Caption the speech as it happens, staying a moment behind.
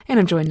And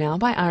I'm joined now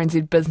by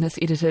RNZ business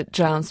editor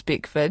Gyles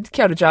Beckford.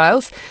 Kia ora,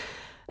 Gyles.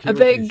 A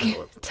big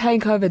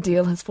takeover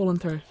deal has fallen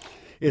through.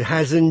 It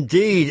has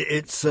indeed.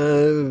 It's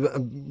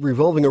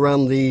revolving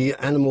around the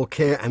animal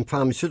care and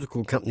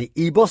pharmaceutical company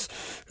Ebos,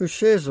 whose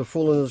shares have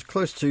fallen as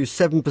close to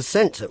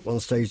 7% at one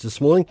stage this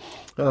morning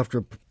after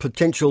a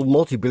potential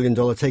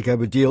multi-billion-dollar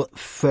takeover deal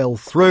fell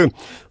through.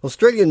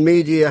 Australian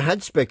media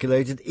had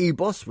speculated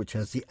Ebos, which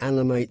has the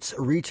Animates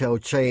retail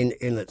chain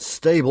in its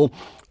stable,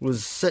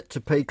 was set to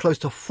pay close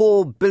to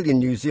 4 billion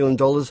New Zealand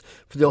dollars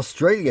for the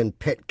Australian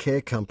pet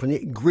care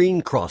company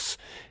Green Cross.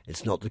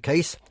 It's not the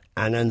case.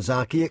 Anand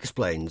Zaki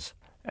explains.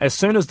 As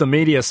soon as the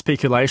media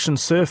speculation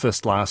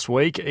surfaced last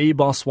week,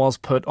 Ebos was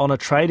put on a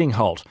trading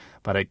halt,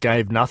 but it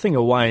gave nothing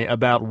away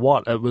about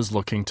what it was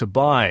looking to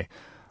buy.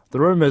 The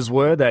rumours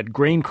were that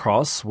Green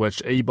Cross,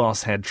 which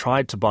Ebos had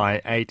tried to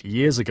buy 8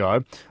 years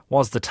ago,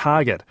 was the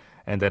target,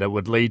 and that it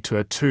would lead to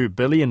a $2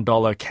 billion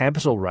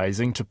capital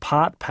raising to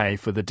part pay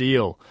for the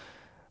deal.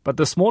 But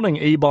this morning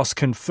Ebos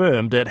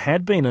confirmed it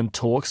had been in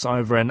talks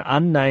over an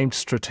unnamed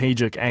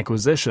strategic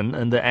acquisition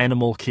in the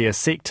animal care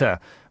sector,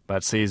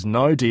 but says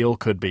no deal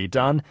could be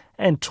done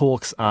and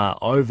talks are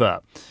over.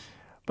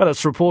 But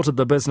it's reported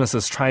the business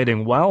is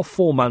trading well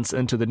 4 months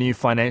into the new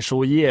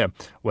financial year,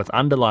 with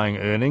underlying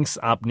earnings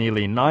up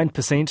nearly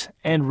 9%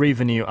 and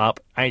revenue up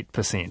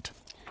 8%.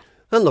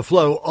 And the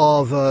flow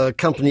of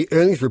company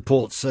earnings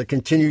reports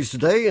continues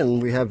today,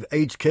 and we have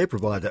aged care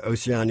provider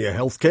Oceania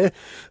Healthcare,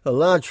 a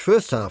large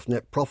first half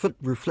net profit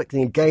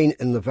reflecting a gain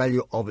in the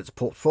value of its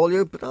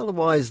portfolio, but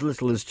otherwise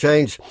little has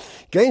changed.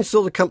 Gains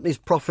saw the company's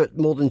profit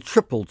more than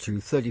triple to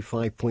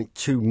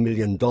 $35.2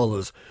 million,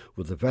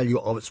 with the value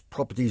of its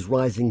properties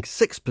rising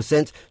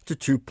 6% to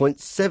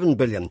 $2.7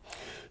 billion.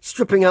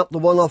 Stripping out the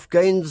one-off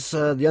gains,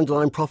 the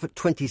underlying profit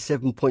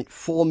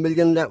 $27.4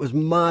 million. That was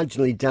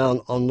marginally down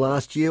on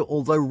last year,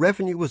 although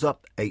revenue was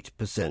up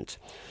 8%.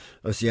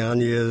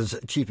 Oceania's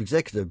chief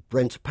executive,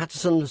 Brent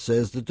Patterson,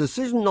 says the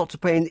decision not to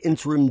pay an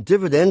interim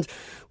dividend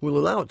will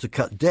allow it to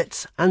cut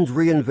debts and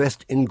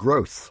reinvest in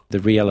growth. The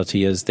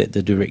reality is that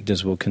the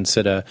directors will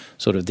consider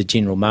sort of the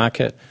general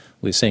market.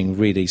 We're seeing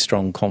really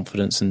strong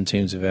confidence in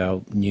terms of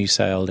our new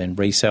sale and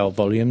resale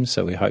volumes,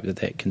 so we hope that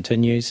that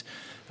continues.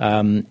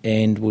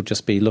 And we'll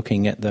just be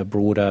looking at the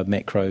broader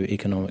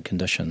macroeconomic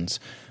conditions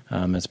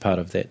as part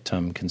of that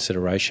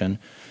consideration.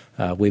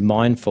 We're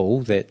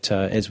mindful that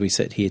as we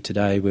sit here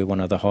today, we're one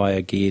of the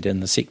higher geared in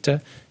the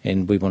sector,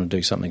 and we want to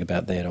do something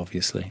about that,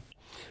 obviously.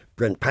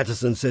 Brent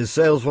Patterson says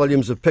sales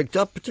volumes have picked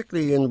up,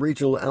 particularly in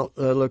regional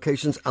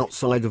locations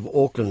outside of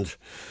Auckland.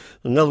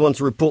 Another one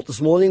to report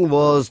this morning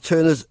was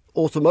Turner's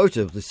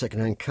Automotive, the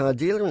second-hand car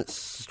dealer, and its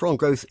strong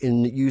growth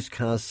in used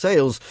car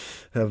sales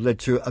have led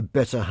to a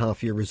better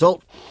half-year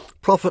result.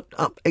 Profit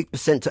up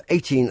 8% to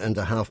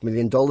 $18.5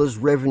 million,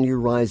 revenue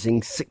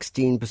rising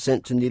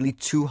 16% to nearly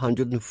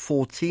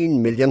 $214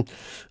 million.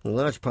 A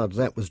large part of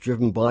that was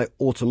driven by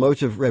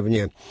automotive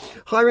revenue.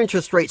 Higher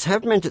interest rates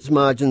have meant its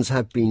margins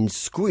have been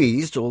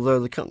squeezed, although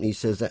the company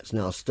says that's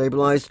now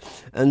stabilised,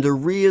 and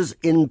arrears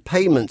in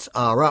payments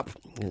are up.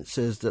 It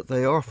says that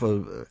they are off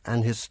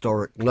an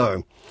historic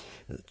low.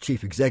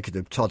 Chief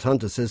Executive Todd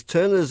Hunter says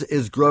Turners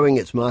is growing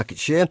its market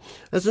share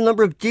as the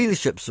number of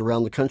dealerships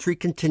around the country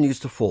continues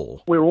to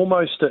fall. We're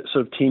almost at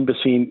sort of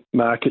 10%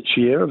 market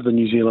share of the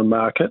New Zealand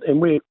market, and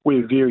we're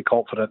very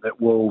confident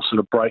that we'll sort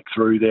of break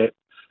through that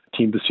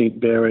 10%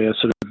 barrier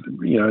sort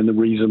of, in the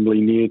reasonably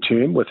near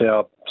term with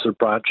our sort of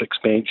branch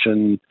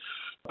expansion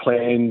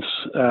plans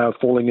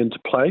falling into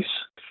place.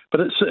 But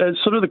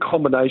it's sort of the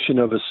combination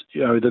of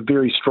the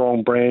very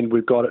strong brand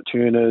we've got at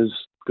Turners.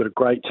 We've got a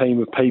great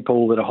team of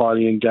people that are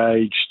highly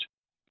engaged.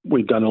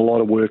 We've done a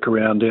lot of work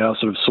around our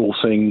sort of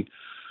sourcing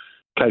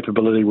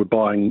capability. We're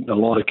buying a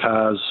lot of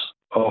cars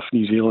off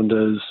New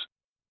Zealanders.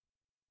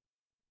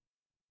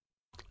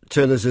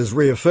 Turners has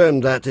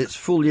reaffirmed that its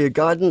full-year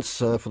guidance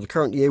for the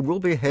current year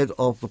will be ahead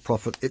of the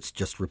profit it's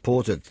just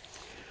reported.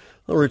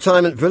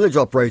 Retirement village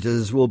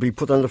operators will be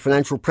put under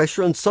financial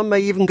pressure, and some may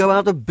even go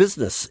out of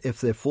business if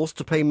they're forced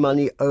to pay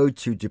money owed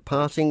to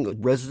departing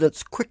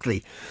residents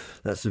quickly.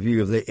 That's the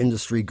view of the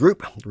industry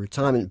group. The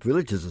Retirement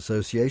Villages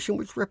Association,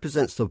 which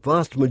represents the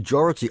vast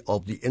majority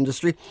of the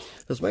industry,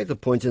 has made the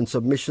point in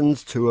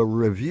submissions to a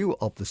review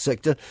of the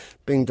sector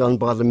being done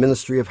by the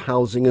Ministry of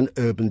Housing and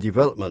Urban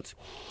Development.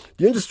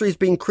 The industry is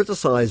being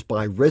criticised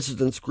by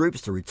residents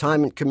groups, the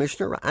Retirement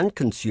Commissioner and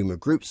consumer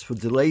groups for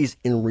delays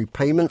in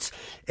repayments,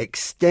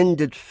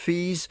 extended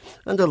fees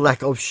and a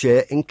lack of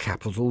share in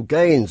capital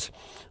gains.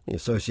 The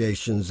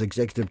association's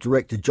executive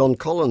director, John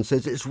Collins,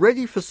 says it's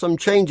ready for some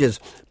changes,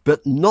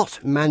 but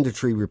not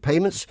mandatory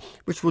repayments,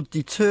 which would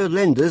deter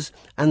lenders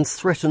and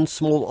threaten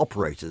small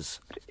operators.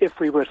 If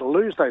we were to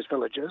lose those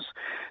villages,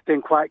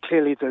 then quite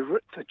clearly the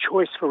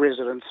choice for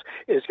residents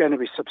is going to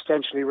be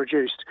substantially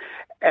reduced,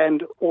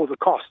 and all the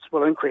costs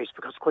will increase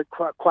because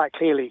quite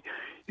clearly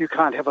you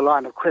can't have a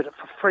line of credit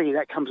for free.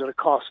 That comes at a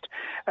cost,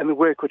 and the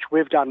work which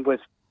we've done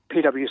with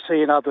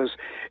PwC and others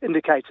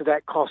indicates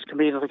that cost can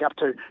be anything up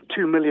to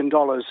 $2 million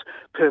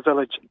per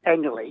village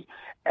annually,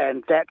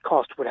 and that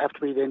cost would have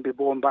to be then be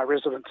borne by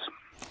residents.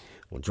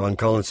 Well, John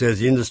Collins says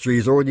the industry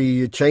has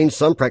already changed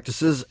some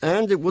practices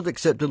and it would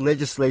accept a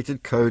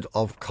legislated code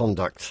of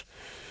conduct.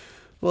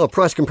 Well, a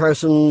price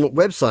comparison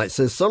website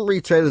says some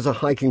retailers are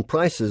hiking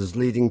prices,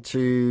 leading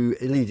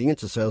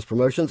into sales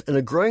promotions and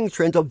a growing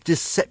trend of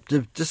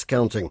deceptive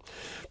discounting.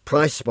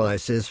 Price Spy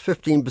says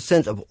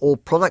 15% of all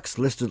products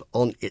listed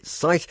on its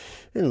site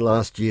in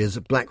last year's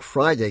Black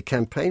Friday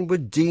campaign were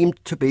deemed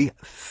to be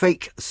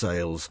fake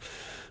sales.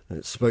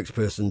 Its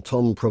spokesperson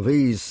Tom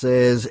Provis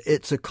says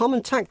it's a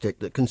common tactic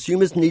that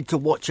consumers need to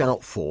watch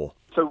out for.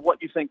 So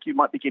what you think you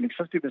might be getting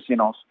 50%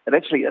 off, it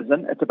actually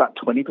isn't. It's about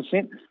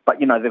 20%. But,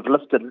 they've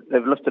lifted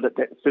it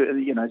that,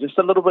 just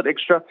a little bit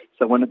extra.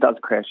 So when it does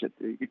crash, it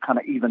kind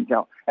of evens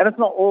out. And it's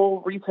not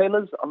all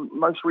retailers.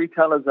 Most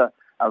retailers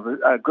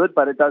are good,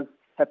 but it does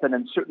happen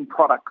in certain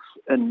products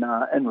in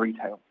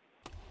retail.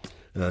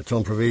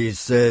 Tom Provis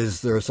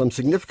says there are some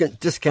significant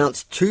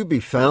discounts to be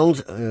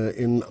found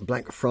in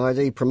Black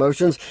Friday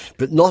promotions,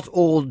 but not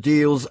all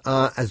deals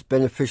are as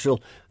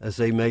beneficial as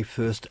they may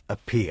first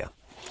appear.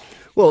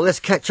 Well, let's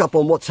catch up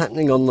on what's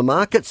happening on the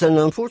markets. And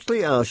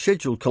unfortunately, our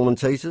scheduled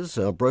commentators,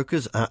 our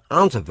brokers,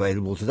 aren't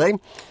available today.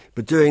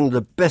 But doing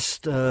the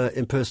best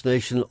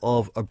impersonation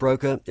of a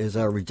broker is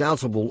our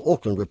redoubtable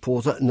Auckland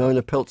reporter,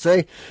 Nona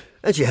Peltze.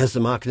 And she has the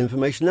market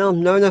information now.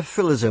 Nona,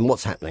 fill us in.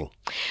 What's happening?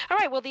 All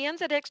right. Well, the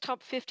NZX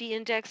Top 50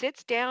 Index,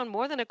 it's down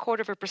more than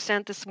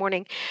 0.25% this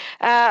morning.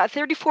 A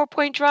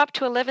 34-point drop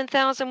to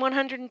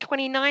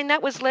 11,129.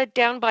 That was led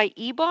down by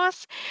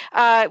Ebos.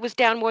 It was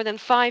down more than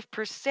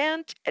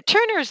 5%.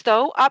 Turner's,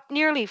 though, up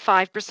nearly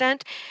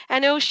 5%.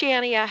 And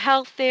Oceania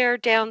Health there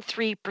down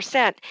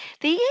 3%.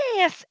 The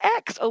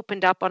ASX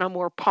opened up on a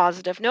more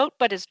positive note,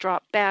 but has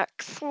dropped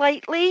back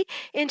slightly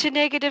into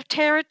negative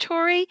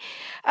territory.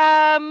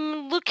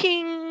 Looking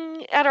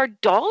at our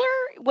dollar,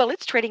 well,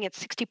 it's trading at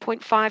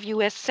 60.5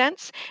 US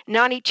cents,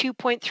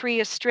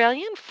 92.3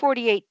 Australian,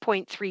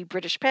 48.3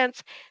 British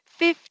pence,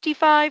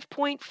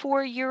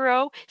 55.4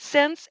 euro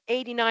cents,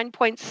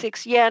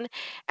 89.6 yen,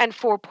 and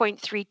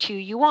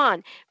 4.32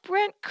 yuan.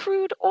 Brent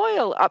crude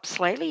oil up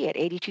slightly at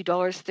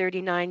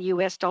 $82.39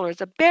 US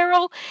dollars a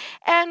barrel,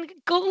 and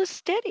gold is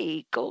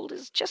steady. Gold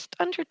is just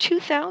under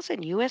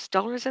 2,000 US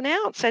dollars an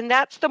ounce, and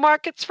that's the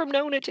markets from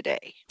Nona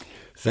today.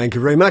 Thank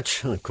you very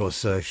much. And of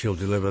course, she'll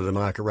deliver the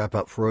market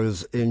wrap-up for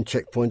us in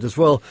Checkpoint as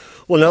well.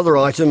 Well, another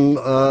item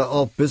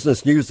of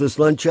business news this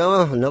lunch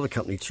hour, another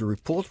company to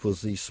report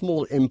was the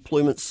small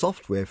employment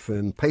software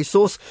firm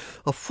PaySource,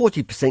 a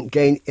 40%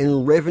 gain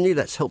in revenue.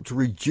 That's helped to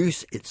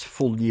reduce its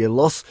full-year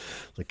loss.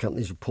 The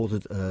company's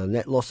reported a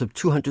net loss of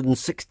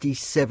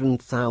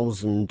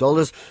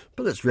 $267,000,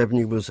 but its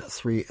revenue was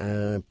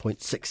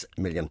 $3.6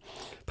 million.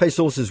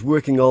 PaySource is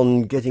working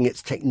on getting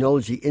its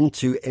technology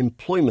into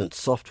employment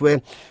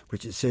software,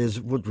 which it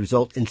says would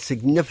result in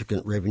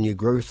significant revenue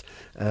growth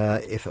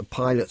if a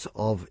pilot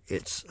of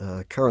its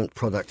current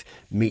product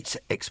meets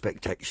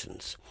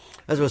expectations.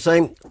 As I was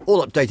saying,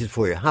 all updated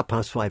for you,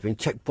 5:30 in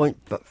Checkpoint.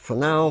 But for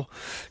now,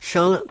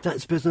 Charlotte,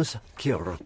 that's business. Kia ora.